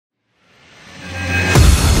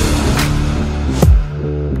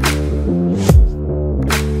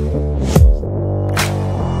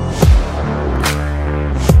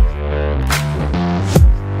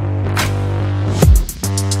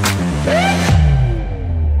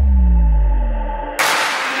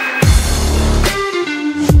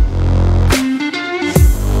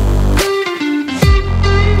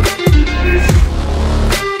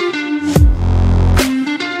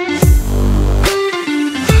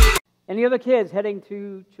Any other kids heading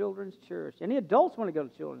to children's church? Any adults want to go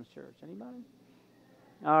to children's church? Anybody?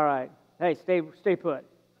 All right. Hey, stay put.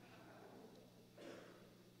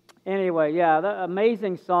 Anyway, yeah, the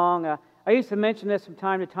amazing song. I used to mention this from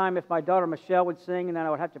time to time if my daughter Michelle would sing and then I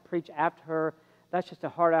would have to preach after her. That's just a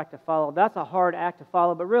hard act to follow. That's a hard act to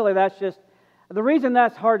follow, but really that's just, the reason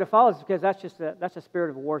that's hard to follow is because that's a spirit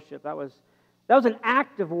of worship. That was an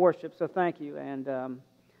act of worship, so thank you. And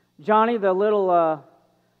Johnny, the little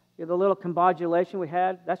combobulation we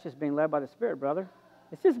had, that's just being led by the Spirit, brother.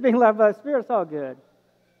 It's just being led by the Spirit. It's all good.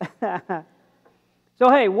 So,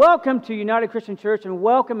 hey, welcome to United Christian Church, and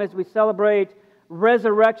welcome as we celebrate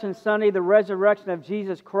Resurrection Sunday, the resurrection of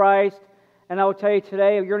Jesus Christ. And I will tell you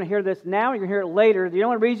today, you're going to hear this now, you're going to hear it later. The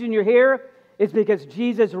only reason you're here is because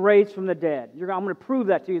Jesus raised from the dead. I'm going to prove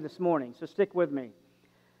that to you this morning, so stick with me.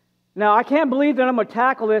 Now, I can't believe that I'm going to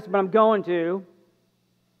tackle this, but I'm going to.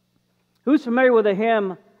 Who's familiar with the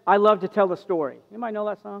hymn, I Love to Tell the Story? Anybody know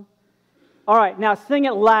that song? All right, now sing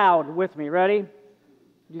it loud with me. Ready?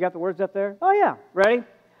 You got the words up there? Oh, yeah. Ready?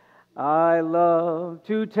 I love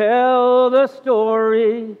to tell the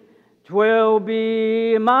story. 'Twill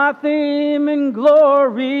be my theme and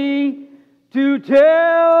glory to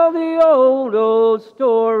tell the old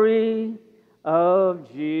story of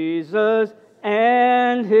Jesus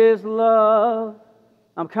and His love.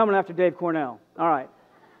 I'm coming after Dave Cornell. All right.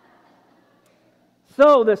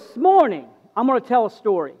 So this morning, I'm going to tell a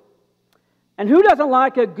story. And who doesn't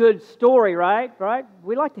like a good story, right?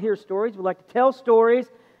 We like to hear stories. We like to tell stories.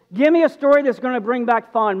 Give me a story that's going to bring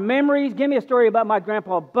back fond memories. Give me a story about my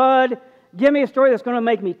grandpa Bud. Give me a story that's going to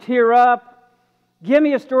make me tear up. Give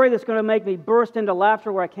me a story that's going to make me burst into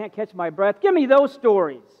laughter where I can't catch my breath. Give me those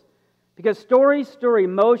stories. Because stories stir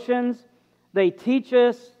emotions. They teach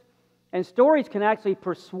us. And stories can actually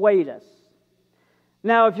persuade us.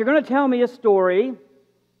 Now, if you're going to tell me a story,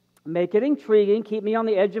 make it intriguing. Keep me on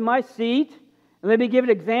the edge of my seat. And let me give an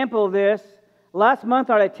example of this. Last month,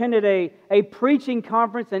 I attended a preaching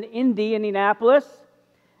conference in Indianapolis.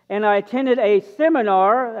 And I attended a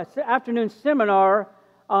seminar, an afternoon seminar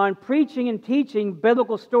on preaching and teaching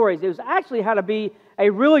biblical stories. It was actually how to be a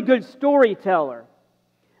really good storyteller.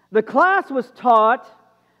 The class was taught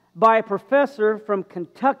by a professor from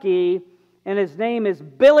Kentucky, and his name is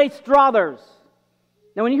Billy Strothers.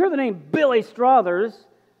 Now, when you hear the name Billy Strothers,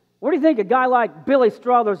 what do you think a guy like Billy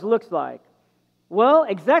Strothers looks like? Well,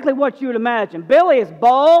 exactly what you would imagine. Billy is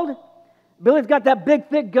bald. Billy's got that big,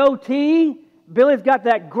 thick goatee. Billy's got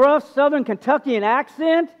that gruff Southern Kentuckian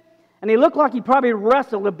accent. And he looked like he probably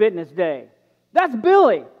wrestled a bit in his day. That's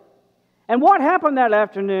Billy. And what happened that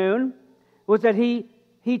afternoon was that he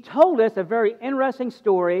told us a very interesting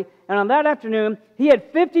story. And on that afternoon, he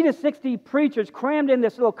had 50 to 60 preachers crammed in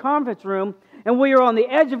this little conference room. And we were on the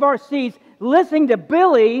edge of our seats listening to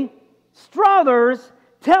Billy Strothers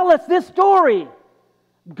tell us this story.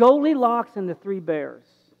 Goldilocks and the Three Bears.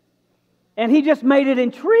 And he just made it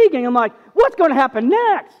intriguing. I'm like, what's going to happen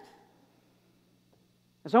next?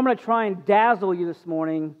 And so I'm going to try and dazzle you this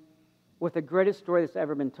morning with the greatest story that's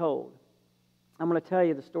ever been told. I'm going to tell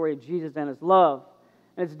you the story of Jesus and His love.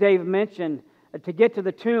 And as Dave mentioned, to get to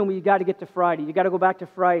the tomb, you got to get to Friday. You got to go back to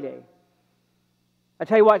Friday. I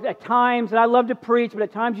tell you what, at times, and I love to preach, but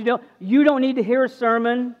at times you don't need to hear a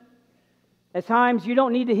sermon. At times you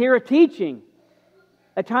don't need to hear a teaching.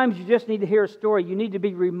 At times you just need to hear a story. You need to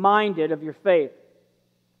be reminded of your faith.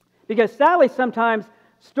 Because sadly, sometimes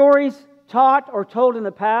stories taught or told in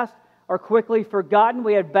the past are quickly forgotten.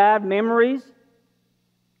 We have bad memories.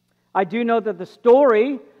 I do know that the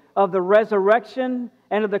story of the resurrection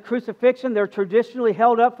and of the crucifixion, they're traditionally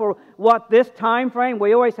held up for what this time frame.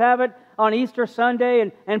 We always have it on Easter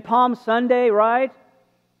Sunday and Palm Sunday, right?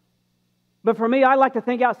 But for me, I like to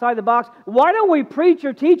think outside the box. Why don't we preach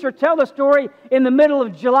or teach or tell the story in the middle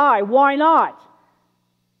of July? Why not?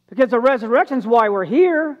 Because the resurrection is why we're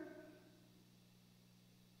here.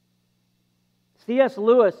 C.S.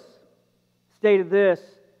 Lewis stated this: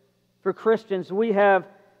 for Christians, we have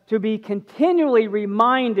to be continually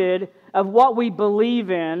reminded of what we believe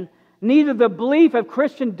in. Neither the belief of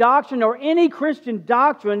Christian doctrine nor any Christian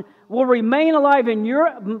doctrine will remain alive in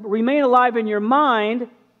your mind.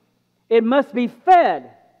 It must be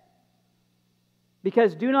fed.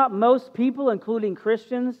 Because do not most people, including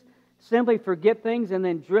Christians, simply forget things and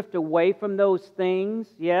then drift away from those things?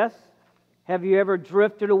 Yes. Have you ever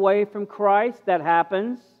drifted away from Christ? That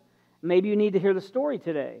happens. Maybe you need to hear the story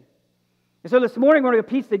today. And so this morning we're going to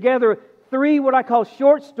piece together 3 what I call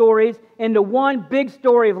short stories into one big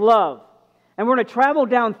story of love. And we're going to travel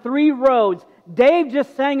down 3 roads. Dave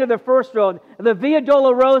just sang of the first road, the Via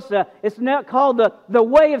Dolorosa. It's now called the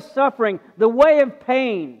way of suffering, the way of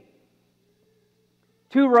pain.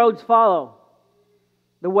 Two roads follow: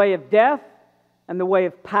 the way of death and the way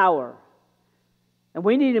of power. And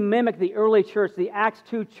we need to mimic the early church, the Acts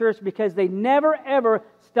 2 church, because they never ever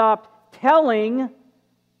stopped telling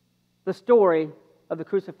the story of the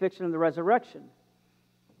crucifixion and the resurrection.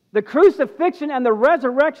 The crucifixion and the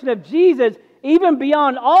resurrection of Jesus, even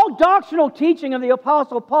beyond all doctrinal teaching of the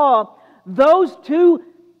Apostle Paul, those two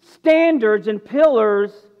standards and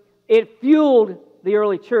pillars, it fueled the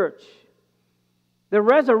early church. The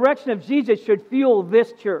resurrection of Jesus should fuel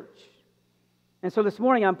this church. And so this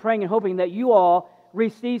morning I'm praying and hoping that you all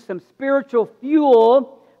receive some spiritual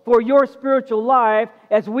fuel for your spiritual life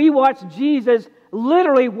as we watch Jesus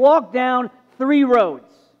literally walk down 3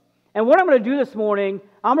 roads. And what I'm going to do this morning,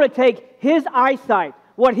 I'm going to take His eyesight,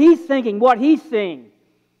 what He's thinking, what He's seeing.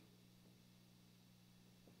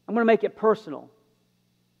 I'm going to make it personal.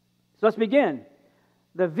 So let's begin.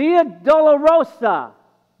 The Via Dolorosa,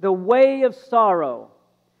 the way of sorrow.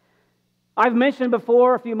 I've mentioned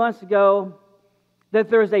before a few months ago that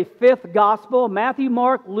there's a 5th gospel: Matthew,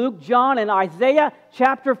 Mark, Luke, John, and Isaiah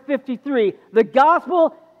chapter 53. The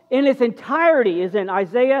gospel in its entirety is in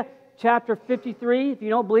Isaiah chapter 53. If you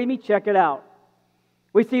don't believe me, check it out.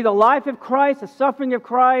 We see the life of Christ, the suffering of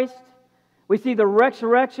Christ. We see the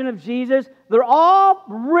resurrection of Jesus. They're all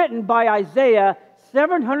written by Isaiah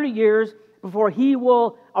 700 years before he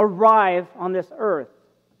will arrive on this earth.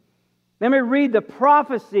 Let me read the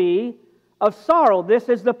prophecy of sorrow. This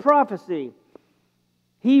is the prophecy.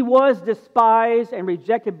 He was despised and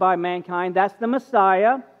rejected by mankind. That's the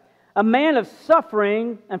Messiah. A man of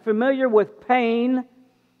suffering and familiar with pain.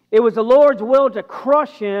 It was the Lord's will to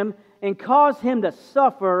crush Him and cause Him to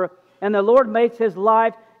suffer. And the Lord makes His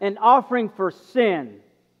life an offering for sin.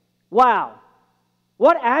 Wow.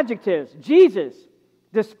 What adjectives? Jesus,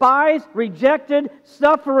 despised, rejected,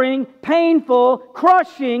 suffering, painful,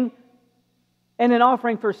 crushing, and an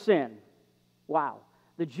offering for sin. Wow.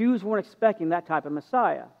 The Jews weren't expecting that type of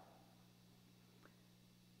Messiah.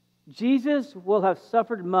 Jesus will have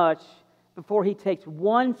suffered much before He takes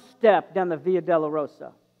one step down the Via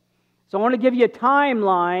Dolorosa. So I want to give you a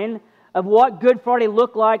timeline of what Good Friday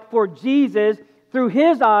looked like for Jesus through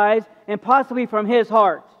His eyes and possibly from His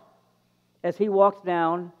heart as He walks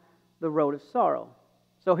down the road of sorrow.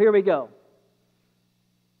 So here we go.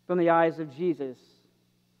 From the eyes of Jesus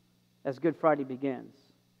as Good Friday begins.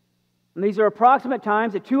 And these are approximate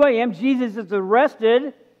times. At 2 a.m., Jesus is arrested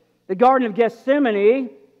in the Garden of Gethsemane.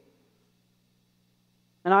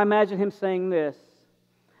 And I imagine Him saying this: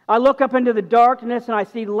 I look up into the darkness and I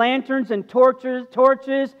see lanterns and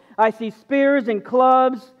torches. I see spears and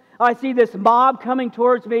clubs. I see this mob coming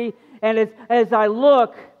towards me. And as I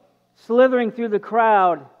look, slithering through the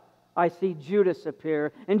crowd, I see Judas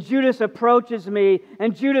appear. And Judas approaches me.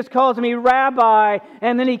 And Judas calls me Rabbi.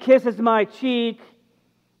 And then he kisses my cheek.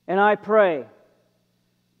 And I pray,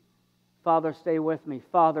 Father, stay with me.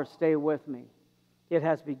 Father, stay with me. It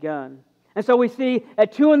has begun. And so we see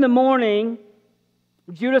at 2 a.m,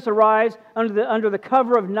 Judas arrives under the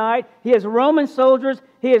cover of night. He has Roman soldiers.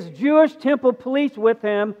 He has Jewish temple police with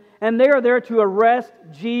him. And they are there to arrest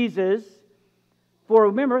Jesus for,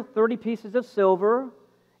 remember, 30 pieces of silver.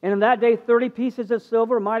 And in that day, 30 pieces of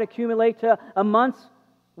silver might accumulate to a month's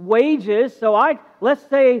wages. So let's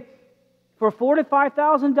say for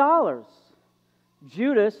 $45,000,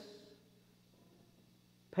 Judas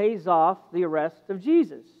pays off the arrest of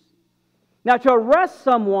Jesus. Now, to arrest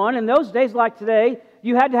someone in those days like today,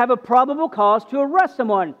 you had to have a probable cause to arrest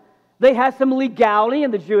someone. They had some legality in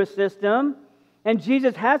the Jewish system, and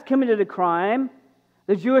Jesus has committed a crime.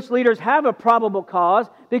 The Jewish leaders have a probable cause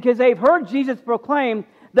because they've heard Jesus proclaim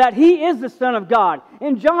that He is the Son of God.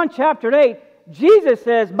 In John chapter 8, Jesus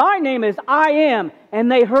says, "My name is I Am,"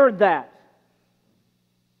 and they heard that.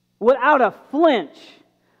 Without a flinch,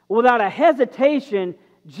 without a hesitation,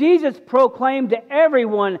 Jesus proclaimed to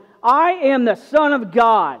everyone, "I am the Son of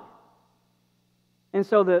God." And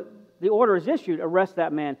so the order is issued: arrest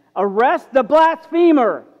that man. Arrest the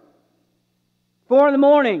blasphemer. 4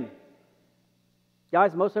 a.m.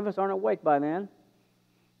 Guys, most of us aren't awake by then.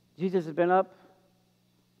 Jesus has been up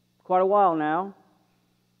quite a while now.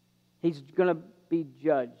 He's going to be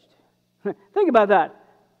judged. Think about that.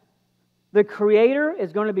 The Creator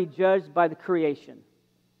is going to be judged by the creation.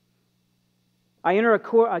 I enter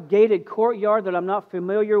a gated courtyard that I'm not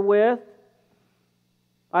familiar with.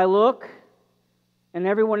 I look, and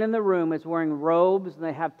everyone in the room is wearing robes, and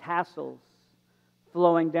they have tassels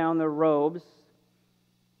flowing down their robes.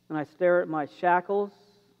 And I stare at my shackles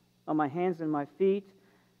on my hands and my feet.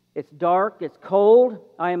 It's dark, it's cold,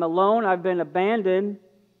 I am alone, I've been abandoned.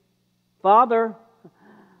 Father,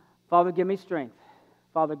 give me strength.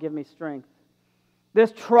 Father, give me strength.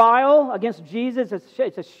 This trial against Jesus,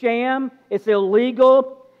 it's a sham. It's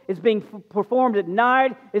illegal. It's being performed at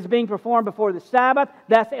night. It's being performed before the Sabbath.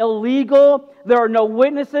 That's illegal. There are no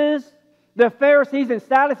witnesses. The Pharisees and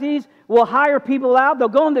Sadducees will hire people out. They'll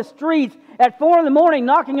go in the streets at 4 in the morning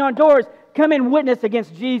knocking on doors, come and witness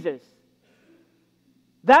against Jesus.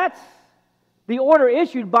 That's the order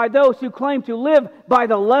issued by those who claim to live by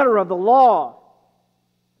the letter of the law.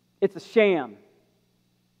 It's a sham.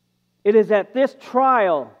 It is at this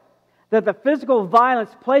trial that the physical violence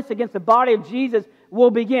placed against the body of Jesus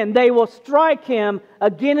will begin. They will strike him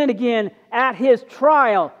again and again at his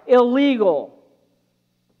trial, illegal.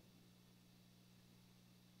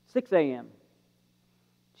 6 a.m.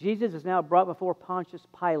 Jesus is now brought before Pontius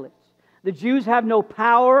Pilate. The Jews have no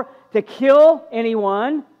power to kill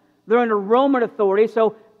anyone. They're under Roman authority.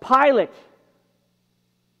 So Pilate,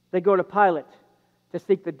 they go to Pilate to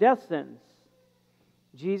seek the death sentence.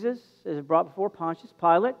 Jesus is brought before Pontius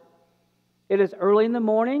Pilate. It is early in the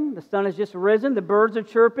morning. The sun has just risen. The birds are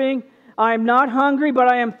chirping. I am not hungry,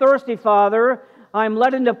 but I am thirsty, Father. I am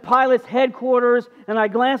led into Pilate's headquarters, and I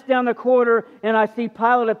glance down the corridor, and I see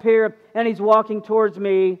Pilate appear, and he's walking towards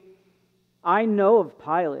me. I know of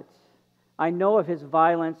Pilate. I know of his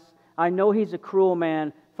violence. I know he's a cruel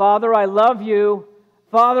man. Father, I love you.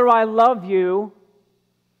 Father, I love you.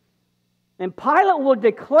 And Pilate will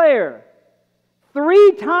declare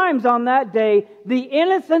 3 times on that day the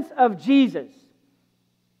innocence of Jesus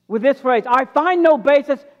with this phrase, I find no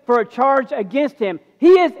basis for a charge against him.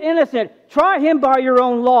 He is innocent. Try him by your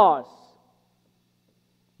own laws.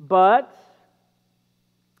 But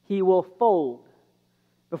he will fold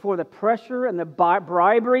before the pressure and the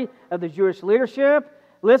bribery of the Jewish leadership.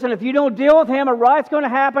 Listen, if you don't deal with him, a riot's going to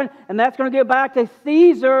happen, and that's going to get back to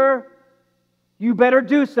Caesar. You better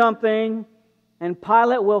do something. And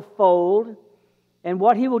Pilate will fold. And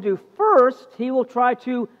what he will do first, he will try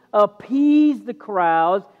to appease the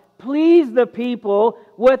crowds, please the people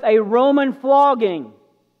with a Roman flogging.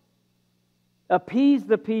 Appease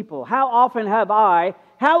the people. How often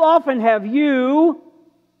have you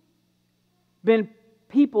been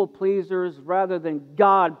people pleasers rather than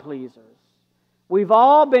God pleasers? We've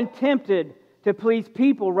all been tempted to please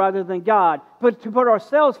people rather than God, but to put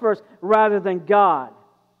ourselves first rather than God.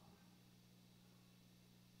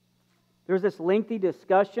 There's this lengthy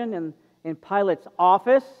discussion in Pilate's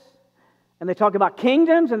office, and they talk about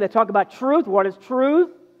kingdoms, and they talk about truth. What is truth?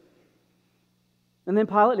 And then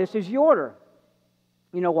Pilate issues the order.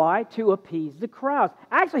 You know why? To appease the crowds.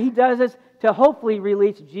 Actually, he does this to hopefully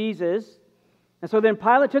release Jesus. And so then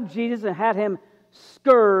Pilate took Jesus and had him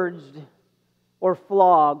scourged or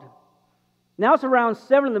flogged. Now it's around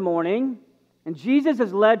 7 in the morning, and Jesus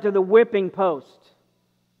is led to the whipping post.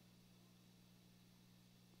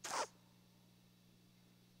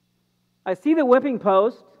 I see the whipping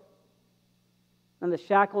post and the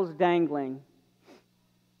shackles dangling. Do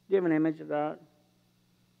you have an image of that?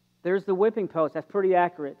 There's the whipping post. That's pretty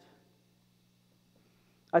accurate.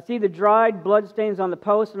 I see the dried bloodstains on the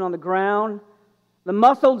post and on the ground. The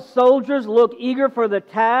muscled soldiers look eager for the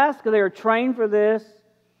task. They are trained for this.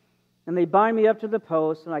 And they bind me up to the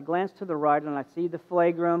post, and I glance to the right, and I see the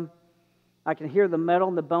flagrum. I can hear the metal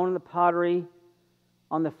and the bone and the pottery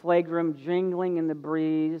on the flagrum jingling in the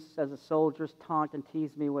breeze as the soldiers taunt and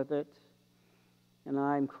tease me with it. And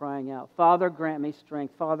I'm crying out, Father, grant me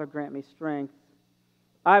strength. Father, grant me strength.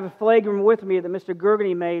 I have a flagrum with me that Mr.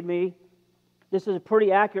 Gurgany made me. This is a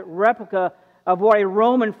pretty accurate replica of what a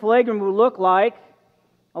Roman flagrum would look like.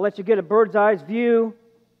 I'll let you get a bird's eye view.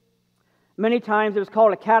 Many times it was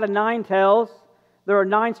called a cat of nine tails. There are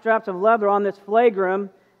 9 straps of leather on this flagrum,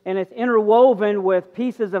 and it's interwoven with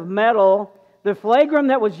pieces of metal. The flagrum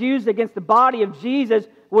that was used against the body of Jesus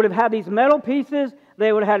would have had these metal pieces.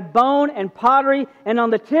 They would have had bone and pottery, and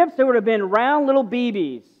on the tips there would have been round little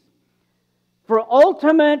BBs. For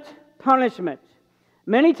ultimate punishment,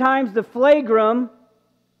 many times the flagrum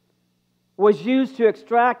was used to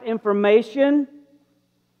extract information,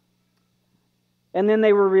 and then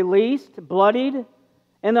they were released, bloodied.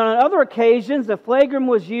 And on other occasions, the flagrum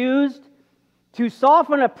was used to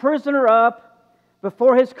soften a prisoner up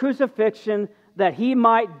before his crucifixion that he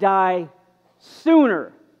might die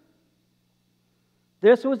sooner.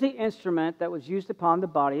 This was the instrument that was used upon the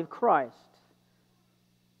body of Christ.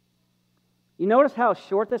 You notice how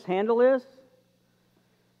short this handle is?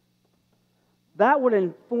 That would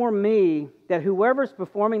inform me that whoever's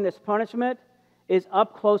performing this punishment is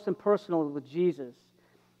up close and personal with Jesus.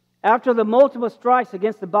 After the multiple strikes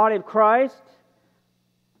against the body of Christ,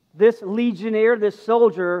 this legionnaire, this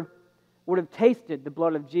soldier, would have tasted the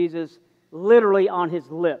blood of Jesus literally on his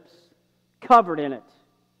lips, covered in it.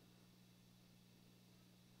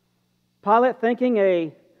 Pilate, thinking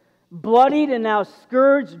a bloodied and now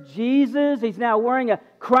scourged Jesus. He's now wearing a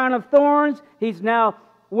crown of thorns. He's now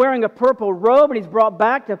wearing a purple robe, and he's brought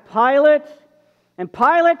back to Pilate. And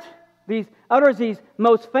Pilate utters these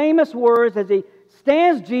most famous words as he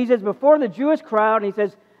stands Jesus before the Jewish crowd, and he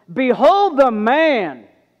says, "Behold the man!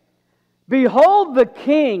 Behold the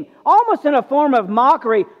king!" Almost in a form of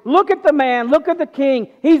mockery. Look at the man, look at the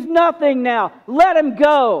king. He's nothing now. Let him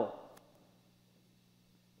go.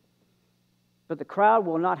 But the crowd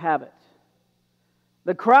will not have it.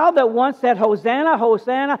 The crowd that once said, "Hosanna,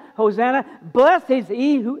 Hosanna, Hosanna, blessed is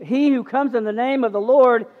he who comes in the name of the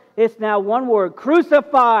Lord," it's now one word: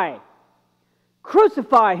 crucify.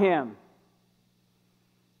 Crucify him.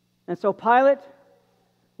 And so Pilate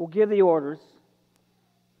will give the orders.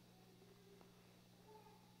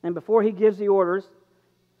 And before he gives the orders,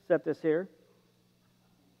 set this here,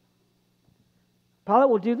 Pilate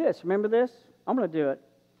will do this. Remember this? I'm going to do it.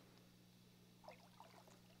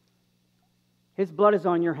 His blood is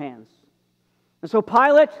on your hands. And so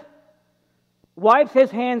Pilate wipes his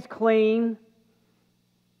hands clean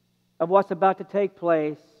of what's about to take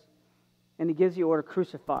place, and he gives the order,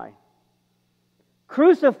 crucify.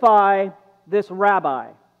 Crucify this rabbi.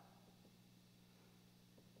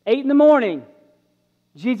 8 a.m,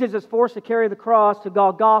 Jesus is forced to carry the cross to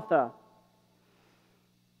Golgotha.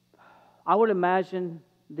 I would imagine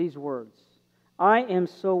these words: "I am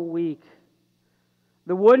so weak.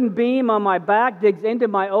 The wooden beam on my back digs into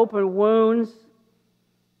my open wounds.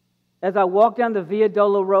 As I walk down the Via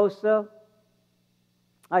Dolorosa,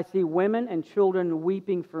 I see women and children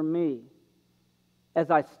weeping for me. As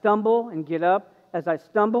I stumble and get up, as I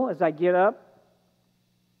stumble, as I get up,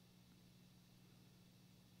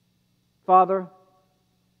 Father,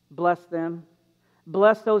 bless them.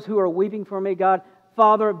 Bless those who are weeping for me, God.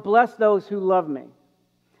 Father, bless those who love me."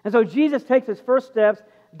 And so Jesus takes his first steps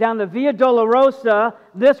down the Via Dolorosa.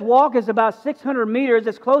 This walk is about 600 meters.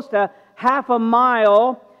 It's close to half a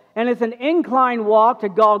mile. And it's an incline walk to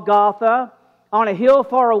Golgotha on a hill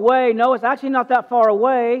far away. No, it's actually not that far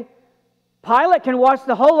away. Pilate can watch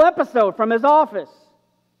the whole episode from his office.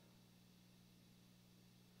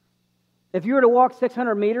 If you were to walk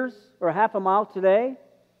 600 meters or half a mile today, it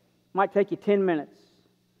might take you 10 minutes.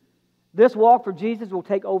 This walk for Jesus will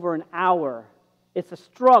take over an hour. It's a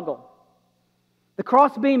struggle. The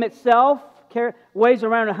crossbeam itself weighs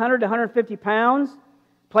around 100 to 150 pounds,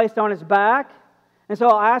 placed on his back. And so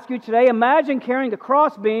I'll ask you today, imagine carrying a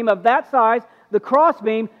crossbeam of that size, the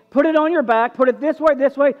crossbeam, put it on your back, put it this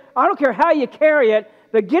way. I don't care how you carry it,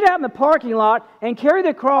 but get out in the parking lot and carry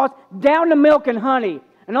the cross down to Milk and Honey.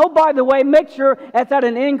 And oh, by the way, make sure it's at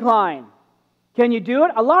an incline. Can you do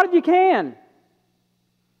it? A lot of you can.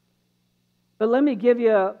 But let me give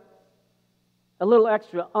you a little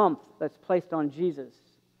extra oomph that's placed on Jesus.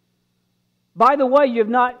 By the way, you have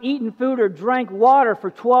not eaten food or drank water for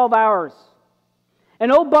 12 hours.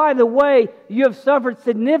 And oh, by the way, you have suffered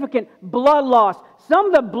significant blood loss. Some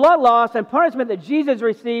of the blood loss and punishment that Jesus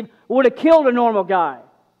received would have killed a normal guy.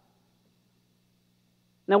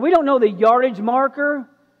 Now, we don't know the yardage marker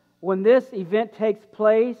when this event takes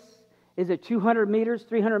place. Is it 200 meters,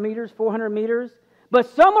 300 meters, 400 meters? But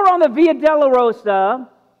somewhere on the Via Dolorosa,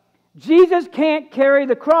 Jesus can't carry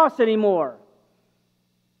the cross anymore.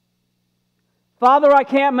 Father, I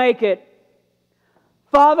can't make it.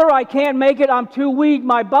 Father, I can't make it. I'm too weak.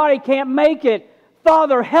 My body can't make it.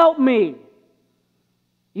 Father, help me.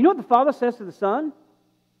 You know what the Father says to the Son?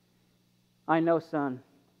 I know, Son.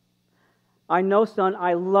 I know, Son.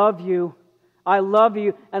 I love you. I love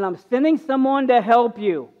you. And I'm sending someone to help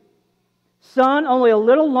you. Son, only a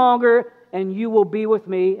little longer, and you will be with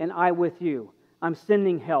me, and I with you. I'm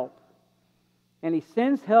sending help. And he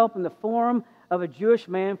sends help in the form of a Jewish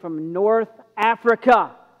man from North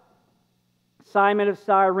Africa, Simon of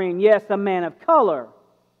Cyrene. Yes, a man of color.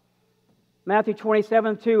 Matthew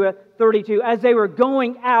 27:32. As they were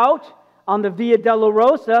going out on the Via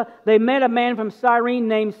Dolorosa, they met a man from Cyrene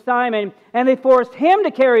named Simon, and they forced him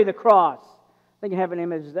to carry the cross. I think you have an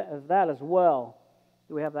image of that as well.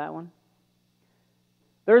 Do we have that one?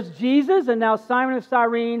 There's Jesus, and now Simon of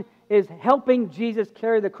Cyrene is helping Jesus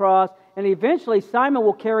carry the cross, and eventually Simon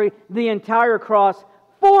will carry the entire cross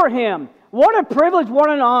for him. What a privilege, what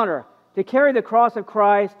an honor to carry the cross of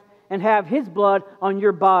Christ and have His blood on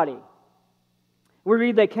your body. We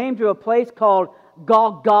read they came to a place called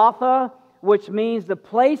Golgotha, which means the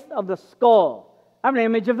place of the skull. I have an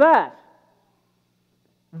image of that.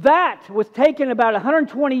 That was taken about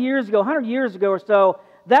 120 years ago, 100 years ago or so.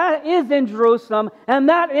 That is in Jerusalem, and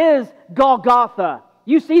that is Golgotha.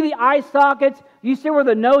 You see the eye sockets, you see where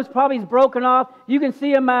the nose probably is broken off, you can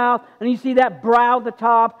see a mouth, and you see that brow at the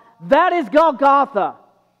top. That is Golgotha.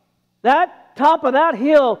 That top of that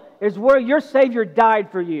hill is where your Savior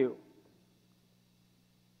died for you.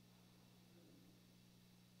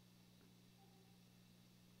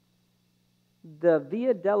 The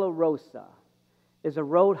Via Dolorosa is a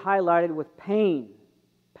road highlighted with pain.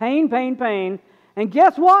 Pain, pain, pain. And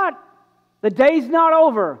guess what? The day's not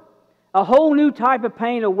over. A whole new type of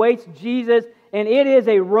pain awaits Jesus, and it is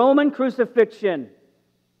a Roman crucifixion.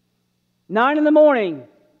 9 in the morning,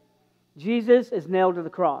 Jesus is nailed to the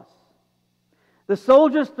cross. The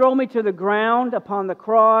soldiers throw me to the ground upon the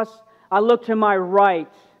cross. I look to my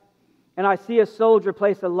right, and I see a soldier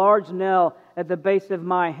place a large nail at the base of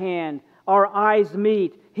my hand. Our eyes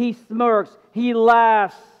meet. He smirks. He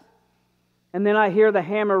laughs. And then I hear the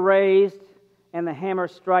hammer raised, and the hammer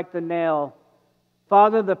strike the nail.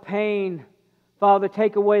 Father, the pain. Father,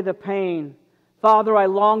 take away the pain. Father, I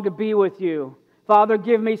long to be with you. Father,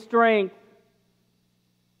 give me strength.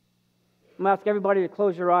 I'm going to ask everybody to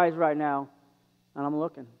close your eyes right now. And I'm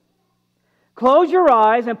looking. Close your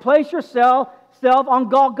eyes and place yourself on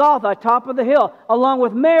Golgotha, top of the hill, along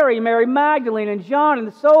with Mary, Mary Magdalene, and John, and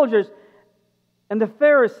the soldiers, and the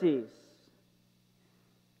Pharisees.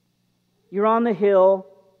 You're on the hill,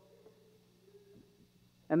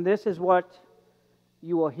 and this is what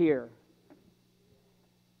you will hear.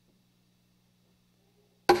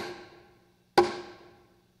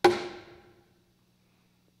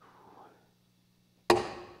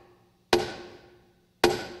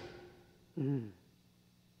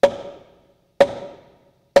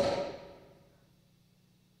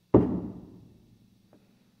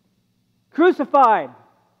 Crucified.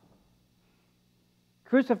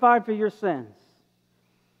 Crucified for your sins.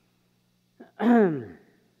 The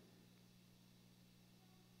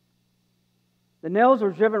nails were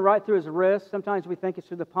driven right through his wrist. Sometimes we think it's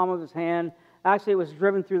through the palm of his hand. Actually, it was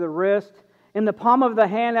driven through the wrist. In the palm of the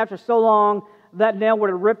hand, after so long, that nail would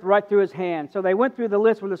have ripped right through his hand. So they went through the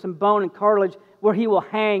list where there's some bone and cartilage where he will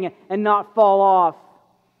hang and not fall off.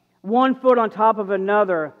 One foot on top of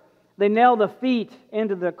another. They nailed the feet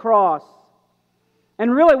into the cross.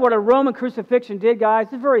 And really what a Roman crucifixion did,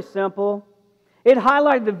 guys, is very simple. It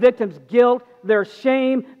highlighted the victim's guilt, their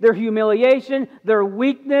shame, their humiliation, their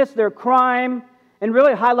weakness, their crime, and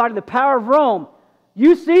really highlighted the power of Rome.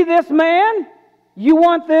 You see this man? You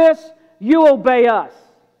want this? You obey us.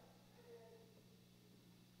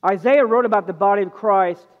 Isaiah wrote about the body of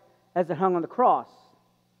Christ as it hung on the cross.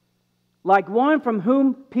 Like one from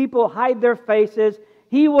whom people hide their faces,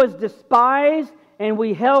 he was despised, and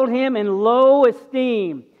we held him in low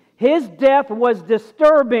esteem. His death was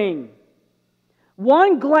disturbing.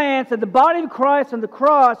 One glance at the body of Christ on the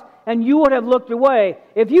cross, and you would have looked away.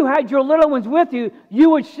 If you had your little ones with you,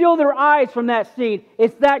 you would shield their eyes from that scene.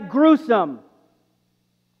 It's that gruesome.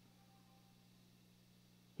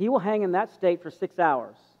 He will hang in that state for 6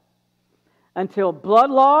 hours until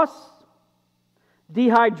blood loss,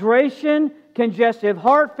 dehydration, congestive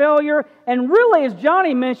heart failure, and really, as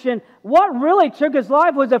Johnny mentioned, what really took his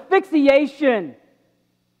life was asphyxiation.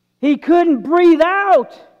 He couldn't breathe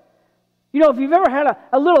out. You know, if you've ever had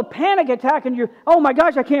a little panic attack and you're, oh my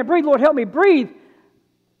gosh, I can't breathe, Lord, help me breathe.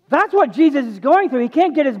 That's what Jesus is going through. He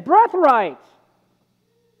can't get his breath right.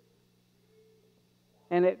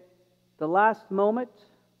 And at the last moment,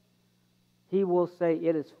 he will say,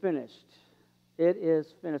 it is finished. It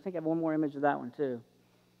is finished. I think I have one more image of that one too.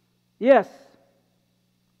 Yes,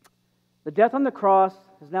 the death on the cross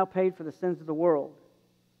has now paid for the sins of the world.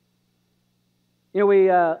 You know, we,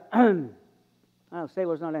 oh,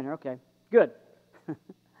 Sailor's not in here. Okay, good.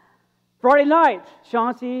 Friday night,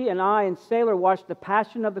 Chauncey and I and Sailor watched The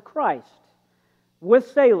Passion of the Christ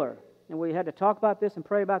with Sailor. And we had to talk about this and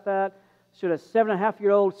pray about that. Should a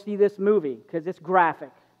 7.5-year-old see this movie? Because it's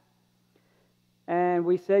graphic. And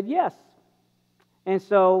we said yes. And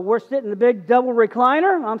so we're sitting in the big double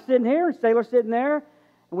recliner. I'm sitting here, and Sailor's sitting there.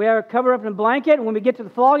 And we have her covered up in a blanket. And when we get to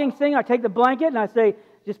the flogging thing, I take the blanket and I say,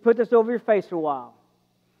 just put this over your face for a while.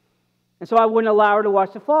 And so I wouldn't allow her to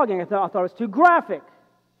watch the flogging. I thought it was too graphic.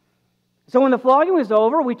 So when the flogging was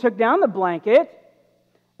over, we took down the blanket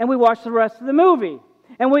and we watched the rest of the movie.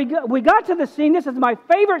 And we got to the scene. This is my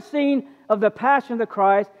favorite scene of the Passion of the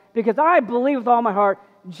Christ, because I believe with all my heart,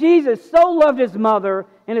 Jesus so loved his mother,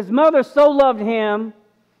 and his mother so loved him.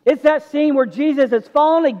 It's that scene where Jesus has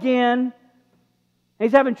fallen again, and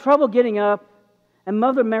he's having trouble getting up, and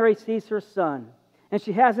Mother Mary sees her son. And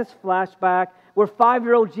she has this flashback where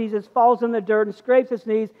 5-year-old Jesus falls in the dirt and scrapes his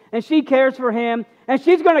knees, and she cares for him, and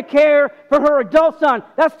she's going to care for her adult son.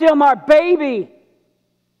 That's still my baby.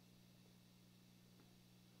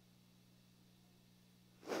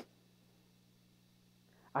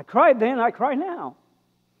 I cried then, I cry now.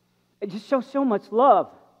 It just shows so much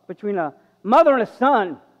love between a mother and a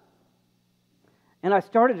son. And I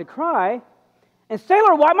started to cry. And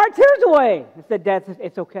Sailor wiped my tears away and said, Dad,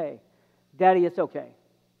 it's okay. Daddy, it's okay.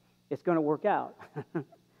 It's going to work out.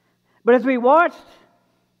 But as we watched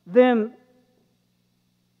them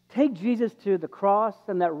take Jesus to the cross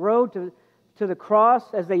and that road to the cross,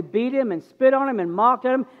 as they beat him and spit on him and mocked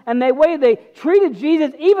at him, and the way they treated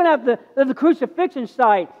Jesus even at the crucifixion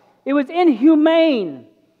site, it was inhumane.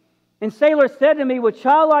 And Sailor said to me with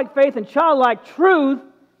childlike faith and childlike truth,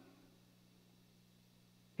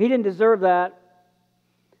 he didn't deserve that.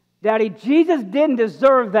 Daddy, Jesus didn't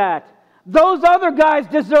deserve that. Those other guys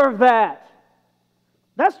deserve that.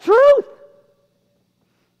 That's truth.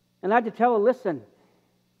 And I had to tell her, listen,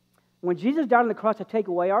 when Jesus died on the cross to take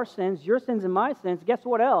away our sins, your sins and my sins, guess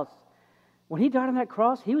what else? When he died on that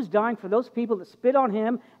cross, he was dying for those people that spit on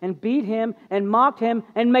him and beat him and mocked him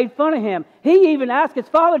and made fun of him. He even asked his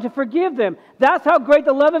Father to forgive them. That's how great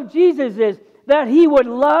the love of Jesus is, that he would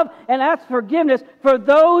love and ask forgiveness for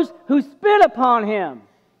those who spit upon him.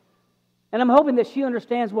 And I'm hoping that she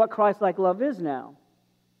understands what Christ-like love is now.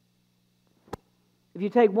 If you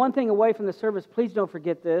take one thing away from the service, please don't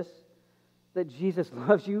forget this, that Jesus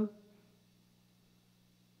loves you.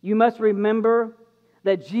 You must remember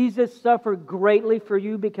that Jesus suffered greatly for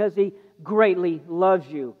you because he greatly loves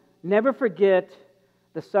you. Never forget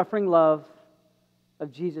the suffering love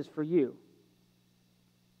of Jesus for you.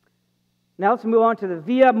 Now let's move on to the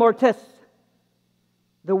Via Mortis,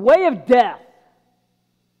 the way of death.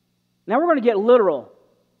 Now we're going to get literal.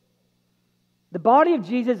 The body of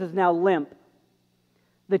Jesus is now limp.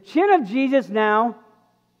 The chin of Jesus now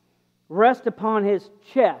rests upon his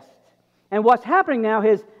chest. And what's happening now,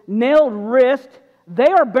 his nailed wrist, they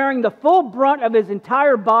are bearing the full brunt of his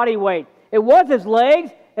entire body weight. It was his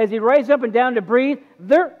legs, as he raised up and down to breathe.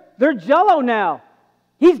 They're jello now.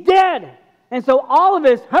 He's dead. And so all of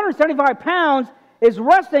his 175 pounds is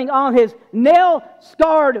resting on his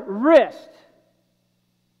nail-scarred wrist.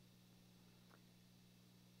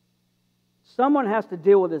 Someone has to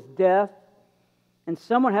deal with his death, and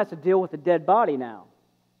someone has to deal with the dead body now.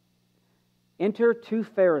 Enter two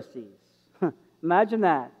Pharisees. Imagine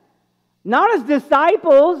that. Not as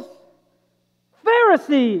disciples,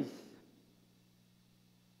 Pharisees.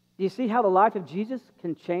 Do you see how the life of Jesus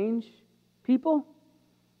can change people?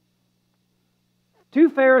 Two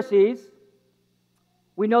Pharisees,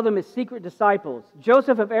 we know them as secret disciples.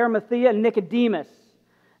 Joseph of Arimathea and Nicodemus.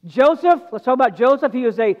 Joseph, let's talk about Joseph.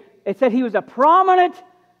 It said he was a prominent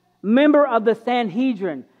member of the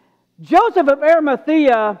Sanhedrin. Joseph of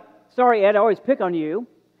Arimathea, sorry Ed, I always pick on you,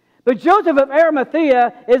 but Joseph of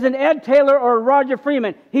Arimathea is an Ed Taylor or Roger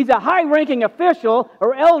Freeman. He's a high-ranking official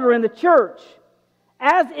or elder in the church,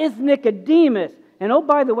 as is Nicodemus. And oh,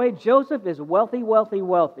 by the way, Joseph is wealthy, wealthy,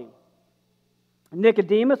 wealthy.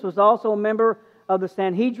 Nicodemus was also a member of the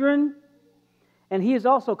Sanhedrin, and he is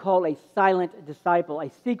also called a silent disciple,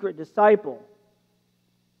 a secret disciple.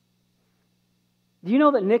 Do you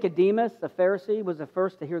know that Nicodemus, the Pharisee, was the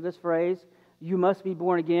first to hear this phrase, "You must be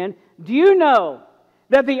born again"? Do you know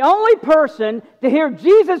that the only person to hear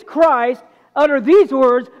Jesus Christ utter these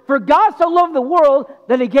words, "For God so loved the world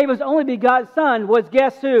that he gave his only begotten Son," was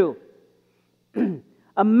guess who?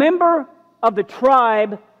 A member of the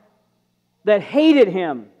tribe that hated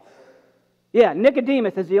him. Yeah,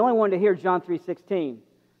 Nicodemus is the only one to hear John 3:16.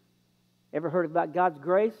 Ever heard about God's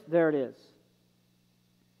grace? There it is.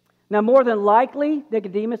 Now, more than likely,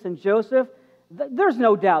 Nicodemus and Joseph, there's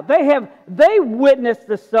no doubt, they witnessed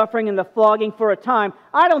the suffering and the flogging for a time.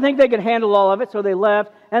 I don't think they could handle all of it, so they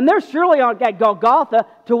left. And they're surely at Golgotha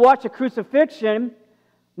to watch a crucifixion,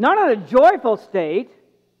 not in a joyful state,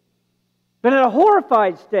 but in a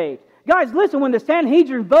horrified state. Guys, listen, when the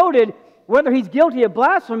Sanhedrin voted whether he's guilty of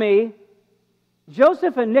blasphemy,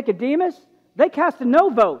 Joseph and Nicodemus, they cast a no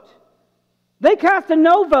vote. They cast a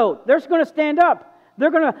no vote. They're just going to stand up. They're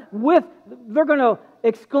going to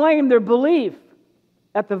exclaim their belief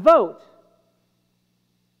at the vote.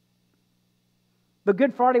 But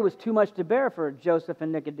Good Friday was too much to bear for Joseph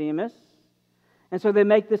and Nicodemus. And so they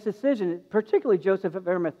make this decision, particularly Joseph of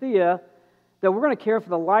Arimathea, that we're going to care for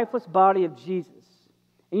the lifeless body of Jesus.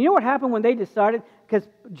 And you know what happened when they decided? Because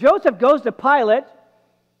Joseph goes to Pilate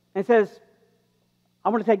and says, "I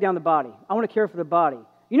want to take down the body. I want to care for the body."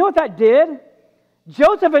 You know what that did?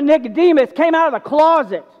 Joseph and Nicodemus came out of the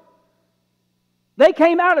closet. They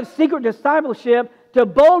came out of secret discipleship to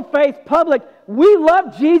bold-faced public. We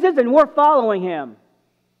love Jesus and we're following him.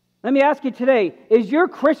 Let me ask you today, is your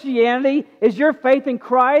Christianity, is your faith in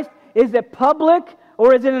Christ, is it public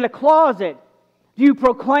or is it in a closet? Do you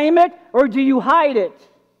proclaim it or do you hide it?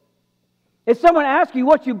 If someone asks you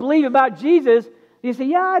what you believe about Jesus, do you say,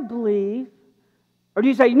 yeah, I believe? Or do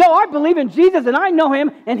you say, no, I believe in Jesus and I know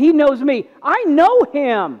Him and He knows me. I know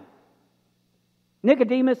Him.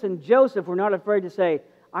 Nicodemus and Joseph were not afraid to say,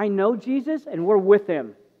 I know Jesus and we're with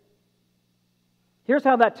Him. Here's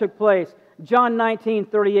how that took place. John 19,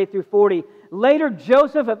 38 through 40. Later,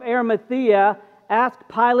 Joseph of Arimathea asked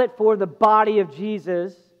Pilate for the body of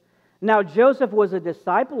Jesus. Now, Joseph was a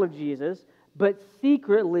disciple of Jesus, but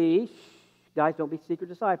secretly, guys, don't be secret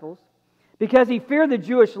disciples, because he feared the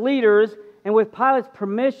Jewish leaders, and with Pilate's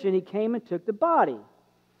permission, he came and took the body.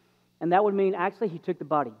 And that would mean, actually, he took the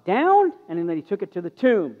body down, and then he took it to the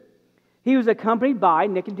tomb. He was accompanied by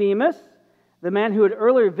Nicodemus, the man who had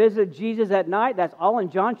earlier visited Jesus at night. That's all in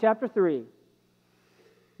John chapter 3.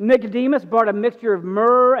 Nicodemus brought a mixture of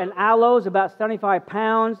myrrh and aloes, about 75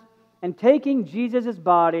 pounds, and taking Jesus'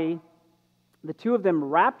 body, the two of them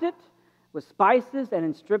wrapped it with spices and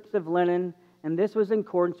in strips of linen, and this was in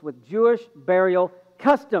accordance with Jewish burial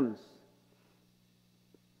customs.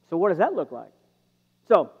 So what does that look like?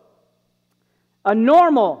 So, a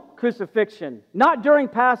normal crucifixion, not during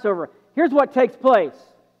Passover. Here's what takes place.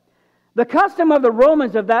 The custom of the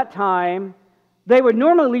Romans of that time, they would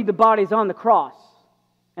normally leave the bodies on the cross.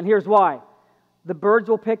 And here's why. The birds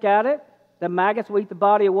will pick at it, the maggots will eat the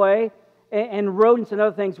body away, and rodents and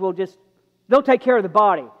other things will they'll take care of the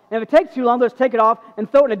body. And if it takes too long, they'll just take it off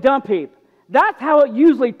and throw it in a dump heap. That's how it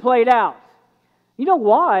usually played out. You know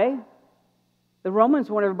why? The Romans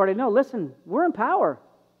want everybody to know, listen, we're in power.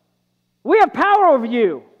 We have power over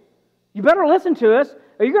you. You better listen to us,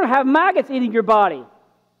 or you're going to have maggots eating your body.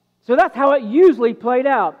 So that's how it usually played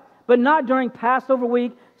out. But not during Passover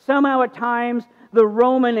week. Somehow at times, the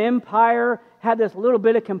Roman Empire had this little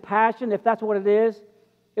bit of compassion, if that's what it is.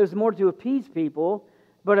 It was more to appease people.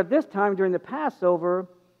 But at this time, during the Passover,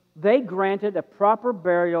 they granted a proper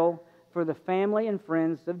burial for the family and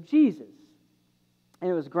friends of Jesus.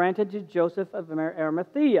 And it was granted to Joseph of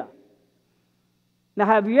Arimathea. Now,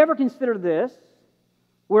 have you ever considered this?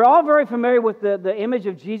 We're all very familiar with the image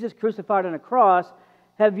of Jesus crucified on a cross.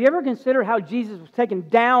 Have you ever considered how Jesus was taken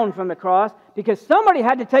down from the cross? Because somebody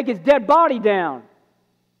had to take His dead body down.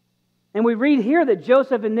 And we read here that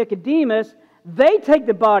Joseph and Nicodemus, they take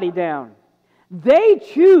the body down. They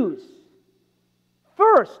choose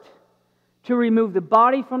first to remove the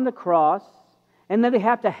body from the cross, and then they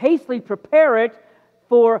have to hastily prepare it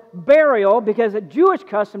for burial, because a Jewish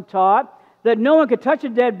custom taught that no one could touch a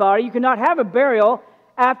dead body. You could not have a burial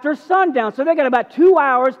after sundown. So they got about 2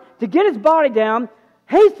 hours to get his body down,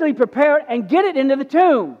 hastily prepare it, and get it into the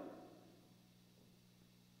tomb.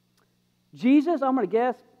 Jesus, I'm going to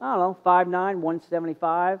guess, 5'9",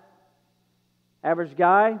 175. Average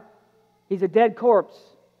guy. He's a dead corpse.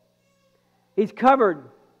 He's covered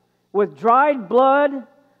with dried blood,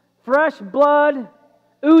 fresh blood,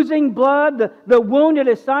 oozing blood. The wound at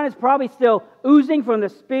his side is probably still oozing from the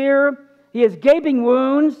spear. He has gaping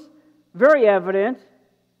wounds, very evident.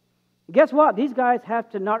 Guess what? These guys have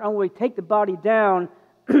to not only take the body down,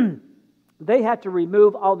 they have to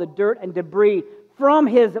remove all the dirt and debris from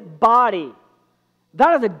his body.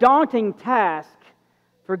 That is a daunting task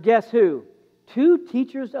for guess who? 2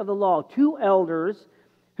 teachers of the law, 2 elders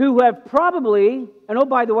who have probably, and oh,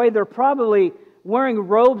 by the way, they're probably wearing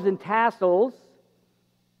robes and tassels.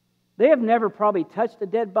 They have never probably touched a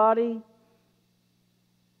dead body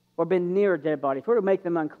or been near a dead body, for it would make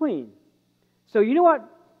them unclean. So you know what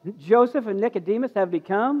Joseph and Nicodemus have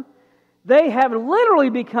become? They have literally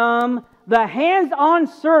become the hands-on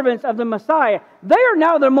servants of the Messiah. They are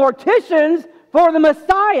now the morticians for the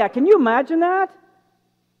Messiah. Can you imagine that?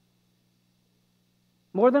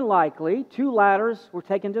 More than likely, 2 ladders were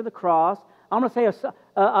taken to the cross. I'm going to say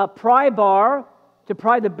a pry bar to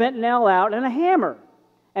pry the bent nail out, and a hammer,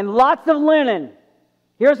 and lots of linen.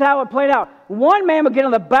 Here's how it played out. One man would get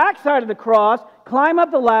on the back side of the cross, climb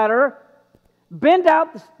up the ladder, bend out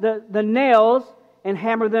the nails, and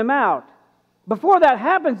hammer them out. Before that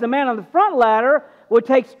happens, the man on the front ladder would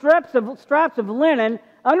take straps of linen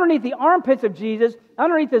underneath the armpits of Jesus,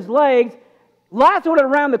 underneath his legs, lasso it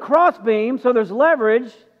around the crossbeam so there's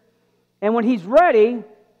leverage, and when he's ready,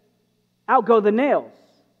 out go the nails,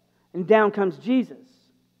 and down comes Jesus.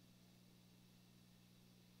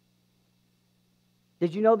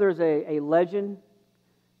 Did you know there's a legend,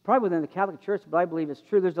 probably within the Catholic Church, but I believe it's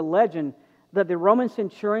true, there's a legend that the Roman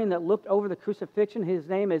centurion that looked over the crucifixion, his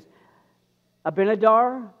name is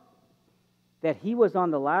Abinadar, that he was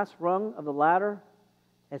on the last rung of the ladder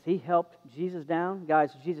as he helped Jesus down.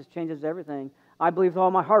 Guys, Jesus changes everything. I believe with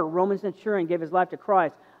all my heart a Roman centurion gave his life to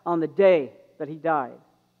Christ on the day that he died.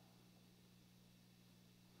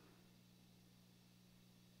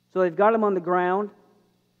 So they've got him on the ground.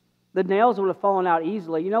 The nails would have fallen out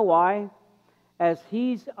easily. You know why? As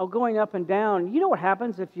he's going up and down, you know what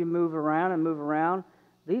happens if you move around and move around?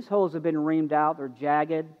 These holes have been reamed out. They're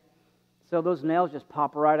jagged. So those nails just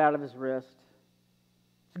pop right out of his wrist.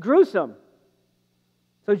 It's gruesome.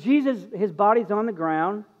 So Jesus, his body's on the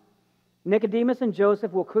ground. Nicodemus and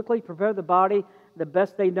Joseph will quickly prepare the body the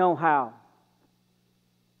best they know how.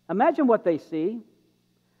 Imagine what they see.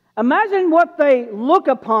 Imagine what they look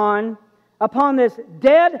upon this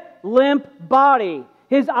dead, limp body.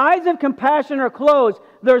 His eyes of compassion are closed.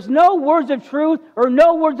 There's no words of truth or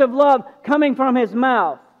no words of love coming from his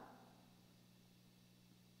mouth.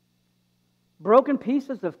 Broken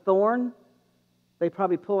pieces of thorn. They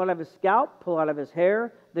probably pull out of his scalp, pull out of his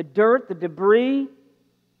hair. The dirt, the debris.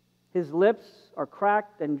 His lips are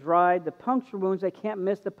cracked and dried. The puncture wounds, they can't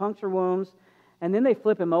miss the puncture wounds. And then they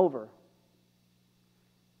flip him over.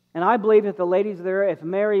 And I believe if the ladies are there, if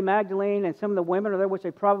Mary Magdalene and some of the women are there, which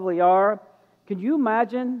they probably are, can you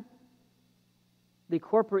imagine the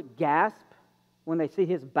corporate gasp when they see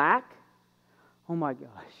his back? Oh my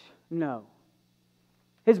gosh, no.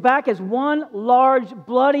 His back is one large,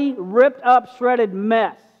 bloody, ripped up, shredded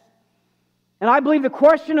mess. And I believe the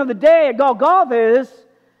question of the day at Golgotha is,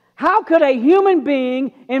 how could a human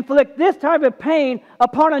being inflict this type of pain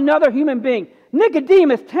upon another human being?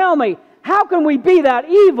 Nicodemus, tell me, how can we be that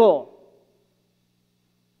evil?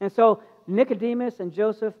 And so Nicodemus and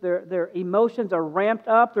Joseph, their emotions are ramped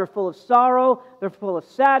up. They're full of sorrow. They're full of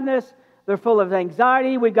sadness. They're full of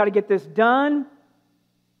anxiety. We've got to get this done.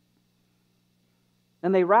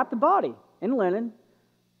 And they wrap the body in linen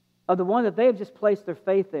of the one that they have just placed their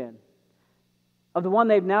faith in, of the one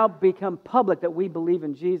they've now become public that we believe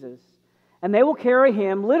in Jesus. And they will carry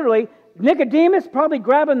him, literally, Nicodemus probably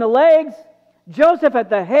grabbing the legs, Joseph at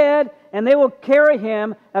the head, and they will carry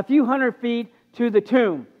him a few hundred feet to the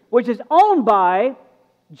tomb, which is owned by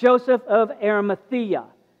Joseph of Arimathea,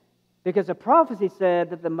 because the prophecy said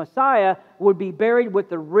that the Messiah would be buried with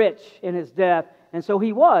the rich in his death, and so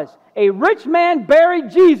he was. A rich man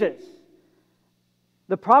buried Jesus.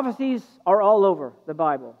 The prophecies are all over the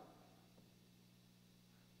Bible.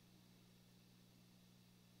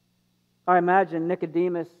 I imagine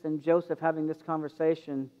Nicodemus and Joseph having this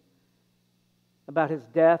conversation about his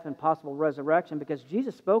death and possible resurrection, because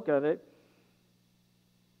Jesus spoke of it.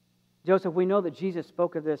 Joseph, we know that Jesus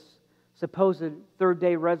spoke of this supposed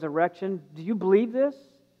third-day resurrection. Do you believe this?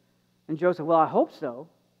 And Joseph, well, I hope so.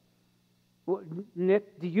 Well,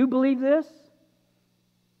 Nick, do you believe this?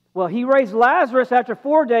 Well, he raised Lazarus after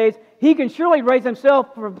 4 days. He can surely raise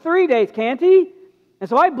himself from 3 days, can't he? And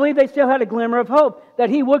so I believe they still had a glimmer of hope that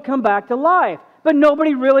he would come back to life. But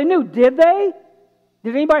nobody really knew, did they?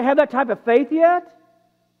 Did anybody have that type of faith yet?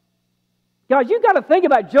 Guys, you've got to think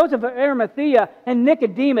about Joseph of Arimathea and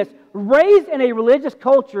Nicodemus, raised in a religious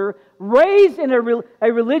culture, raised in a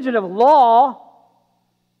religion of law.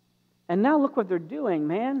 And now look what they're doing,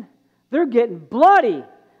 man. They're getting bloody.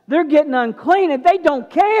 They're getting unclean, and they don't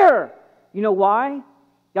care. You know why?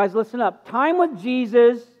 Guys, listen up. Time with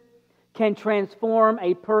Jesus can transform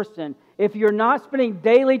a person. If you're not spending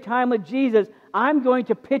daily time with Jesus, I'm going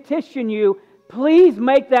to petition you, please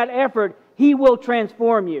make that effort. He will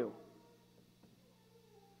transform you.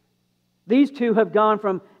 These two have gone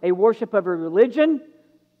from a worship of a religion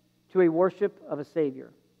to a worship of a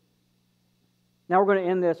Savior. Now we're going to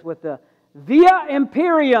end this with the Via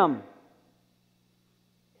Imperium.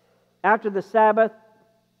 After the Sabbath,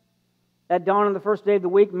 at dawn on the first day of the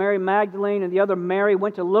week, Mary Magdalene and the other Mary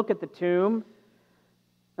went to look at the tomb.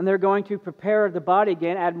 And they're going to prepare the body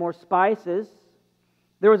again, add more spices.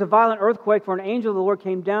 There was a violent earthquake, for an angel of the Lord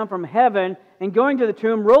came down from heaven and going to the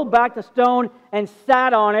tomb, rolled back the stone and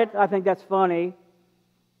sat on it. I think that's funny.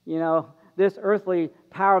 You know, this earthly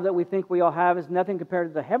power that we think we all have is nothing compared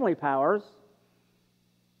to the heavenly powers.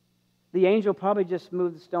 The angel probably just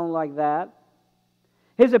moved the stone like that.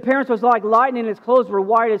 His appearance was like lightning, and his clothes were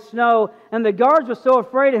white as snow, and the guards were so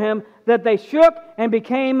afraid of him that they shook and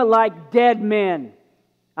became like dead men.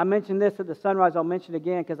 I mentioned this at the sunrise. I'll mention it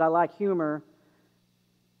again because I like humor.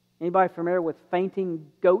 Anybody familiar with fainting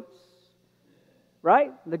goats?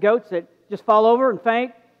 Right? The goats that just fall over and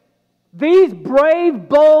faint. These brave,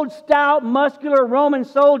 bold, stout, muscular Roman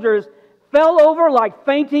soldiers fell over like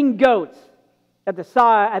fainting goats at the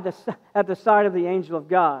sight of the angel of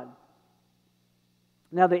God.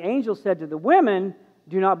 Now the angel said to the women,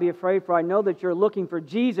 "Do not be afraid, for I know that you're looking for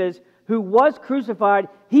Jesus, who was crucified.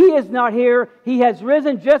 He is not here. He has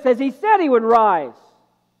risen just as he said he would rise."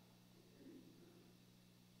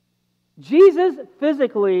 Jesus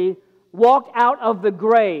physically walked out of the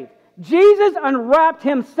grave. Jesus unwrapped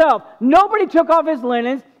himself. Nobody took off his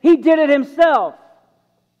linens. He did it himself.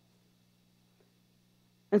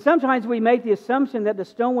 And sometimes we make the assumption that the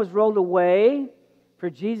stone was rolled away for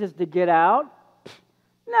Jesus to get out.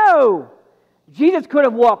 No. Jesus could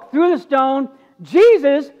have walked through the stone.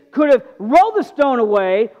 Jesus could have rolled the stone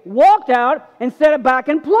away, walked out, and set it back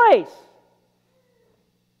in place.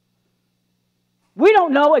 We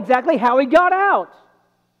don't know exactly how he got out.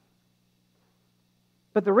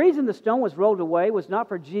 But the reason the stone was rolled away was not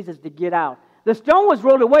for Jesus to get out. The stone was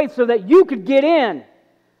rolled away so that you could get in,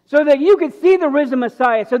 so that you could see the risen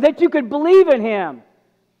Messiah, so that you could believe in him,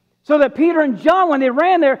 so that Peter and John, when they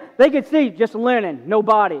ran there, they could see just linen, no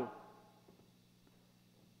body.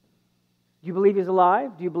 Do you believe he's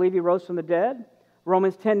alive? Do you believe he rose from the dead?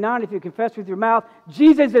 Romans 10:9, if you confess with your mouth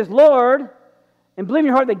Jesus is Lord, and believe in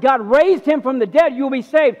your heart that God raised him from the dead, you will be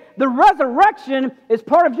saved. The resurrection is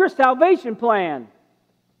part of your salvation plan.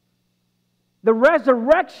 The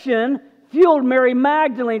resurrection fueled Mary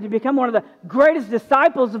Magdalene to become one of the greatest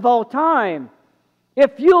disciples of all time.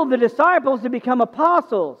 It fueled the disciples to become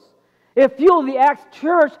apostles. It fueled the Acts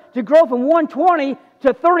church to grow from 120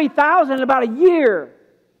 to 30,000 in about a year.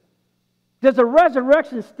 Does the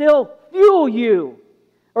resurrection still fuel you?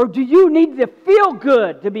 Or do you need to feel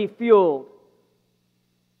good to be fueled?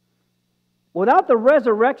 Without the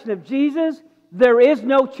resurrection of Jesus, there is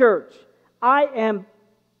no church. I am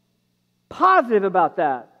positive about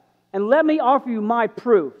that. And let me offer you my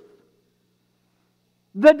proof.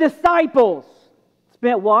 The disciples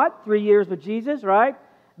spent what? 3 years with Jesus, right?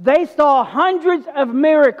 They saw hundreds of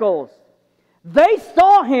miracles. They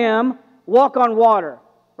saw him walk on water,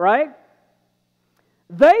 right?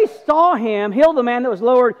 They saw him heal the man that was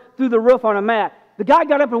lowered through the roof on a mat. The guy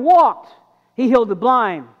got up and walked. He healed the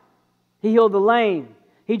blind. He healed the lame.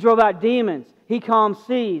 He drove out demons. He calmed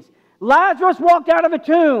seas. Lazarus walked out of a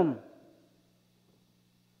tomb.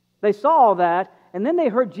 They saw all that, and then they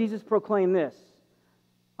heard Jesus proclaim this: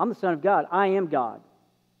 I'm the Son of God. I am God.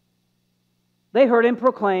 They heard him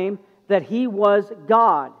proclaim that he was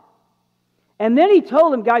God. And then he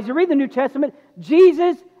told them, guys, you read the New Testament,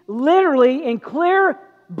 Jesus literally in clear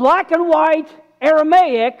black and white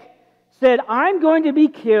Aramaic said, I'm going to be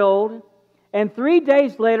killed, and 3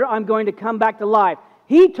 days later I'm going to come back to life.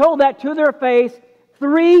 He told that to their face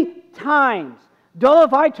 3 times. Dole,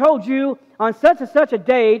 if I told you on such and such a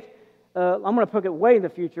date, I'm going to put it way in the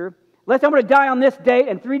future, let's say I'm going to die on this date,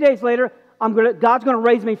 and 3 days later God's going to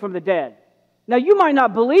raise me from the dead. Now you might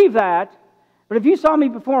not believe that, but if you saw me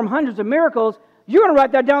perform hundreds of miracles, you're going to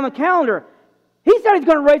write that down on the calendar. He said he's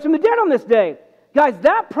going to raise from the dead on this day. Guys,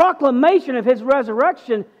 that proclamation of his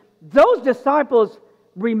resurrection, those disciples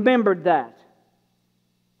remembered that.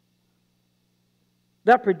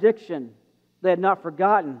 That prediction they had not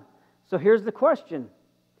forgotten. So here's the question.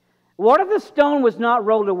 What if the stone was not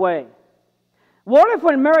rolled away? What if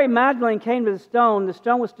when Mary Magdalene came to the stone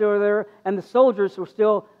was still there and the soldiers were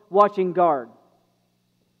still watching guard?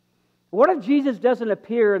 What if Jesus doesn't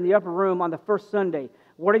appear in the upper room on the first Sunday?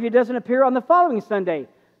 What if he doesn't appear on the following Sunday?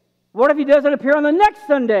 What if he doesn't appear on the next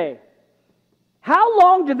Sunday? How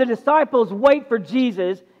long did the disciples wait for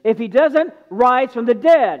Jesus if he doesn't rise from the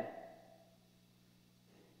dead?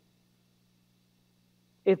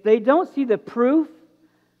 If they don't see the proof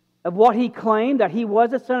of what he claimed, that he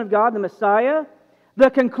was the Son of God, the Messiah,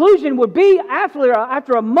 the conclusion would be after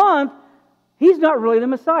a month, he's not really the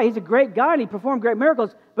Messiah. He's a great guy and he performed great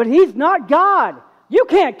miracles, but he's not God. You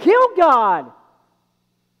can't kill God.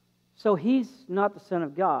 So he's not the Son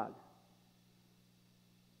of God.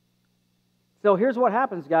 So here's what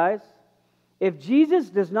happens, guys. If Jesus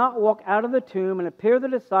does not walk out of the tomb and appear to the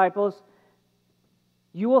disciples,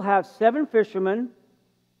 you will have 7 fishermen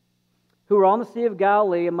who are on the Sea of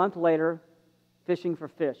Galilee a month later fishing for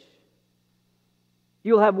fish.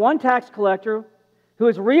 You'll have 1 tax collector who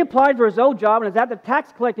has reapplied for his old job and is at the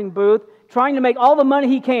tax collecting booth trying to make all the money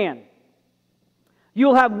he can.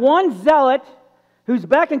 You'll have 1 zealot who's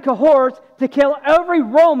back in cohorts to kill every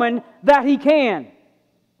Roman that he can.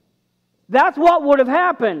 That's what would have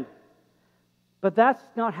happened. But that's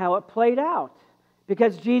not how it played out.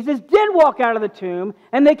 Because Jesus did walk out of the tomb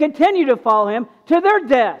and they continued to follow him to their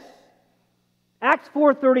deaths. Acts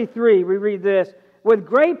 4:33, we read this. With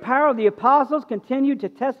great power the apostles continued to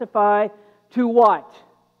testify to what?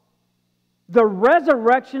 The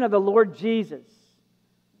resurrection of the Lord Jesus.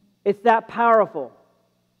 It's that powerful.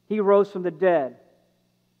 He rose from the dead.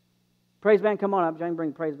 Praise band, come on up. Jane,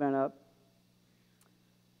 bring praise band up.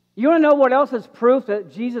 You want to know what else is proof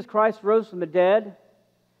that Jesus Christ rose from the dead?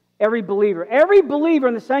 Every believer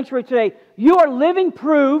in the sanctuary today, you are living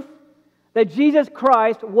proof that Jesus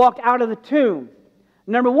Christ walked out of the tomb.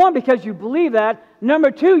 Number one, because you believe that.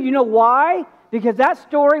 Number two, you know why? Because that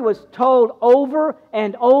story was told over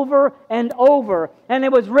and over and over. And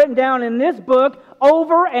it was written down in this book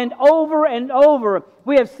over and over and over.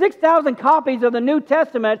 We have 6,000 copies of the New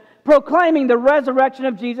Testament proclaiming the resurrection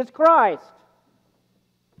of Jesus Christ.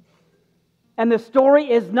 And the story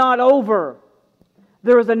is not over.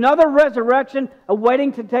 There is another resurrection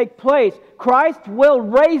awaiting to take place. Christ will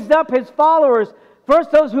raise up His followers.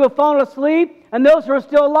 First, those who have fallen asleep, and those who are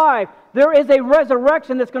still alive. There is a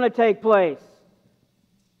resurrection that's going to take place.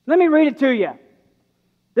 Let me read it to you.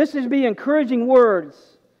 This is the encouraging words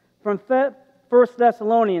from 1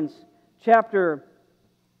 Thessalonians chapter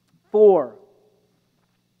 4.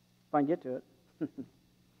 If I can get to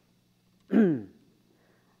it.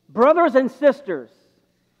 Brothers and sisters,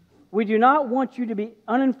 we do not want you to be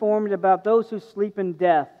uninformed about those who sleep in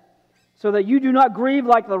death, so that you do not grieve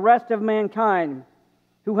like the rest of mankind,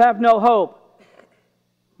 who have no hope.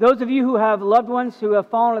 Those of you who have loved ones who have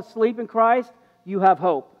fallen asleep in Christ, you have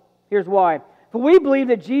hope. Here's why. For we believe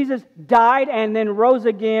that Jesus died and then rose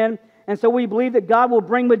again, and so we believe that God will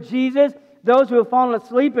bring with Jesus those who have fallen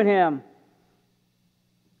asleep in Him.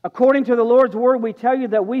 According to the Lord's word, we tell you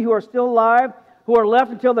that we who are still alive, who are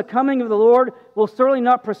left until the coming of the Lord, will certainly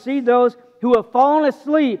not precede those who have fallen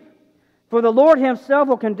asleep. For the Lord Himself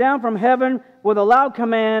will come down from heaven with a loud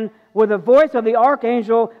command, with the voice of the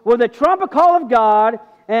archangel, with the trumpet call of God,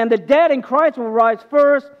 and the dead in Christ will rise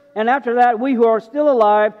first, and after that we who are still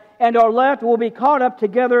alive and are left will be caught up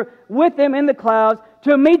together with them in the clouds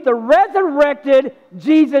to meet the resurrected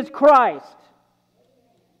Jesus Christ.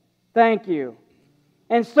 Thank you.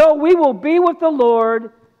 And so we will be with the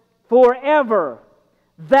Lord forever.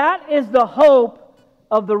 That is the hope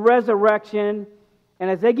of the resurrection. And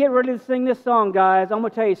as they get ready to sing this song, guys, I'm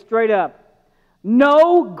going to tell you straight up,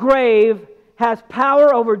 no grave has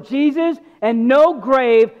power over Jesus, and no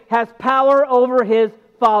grave has power over His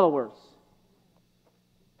followers.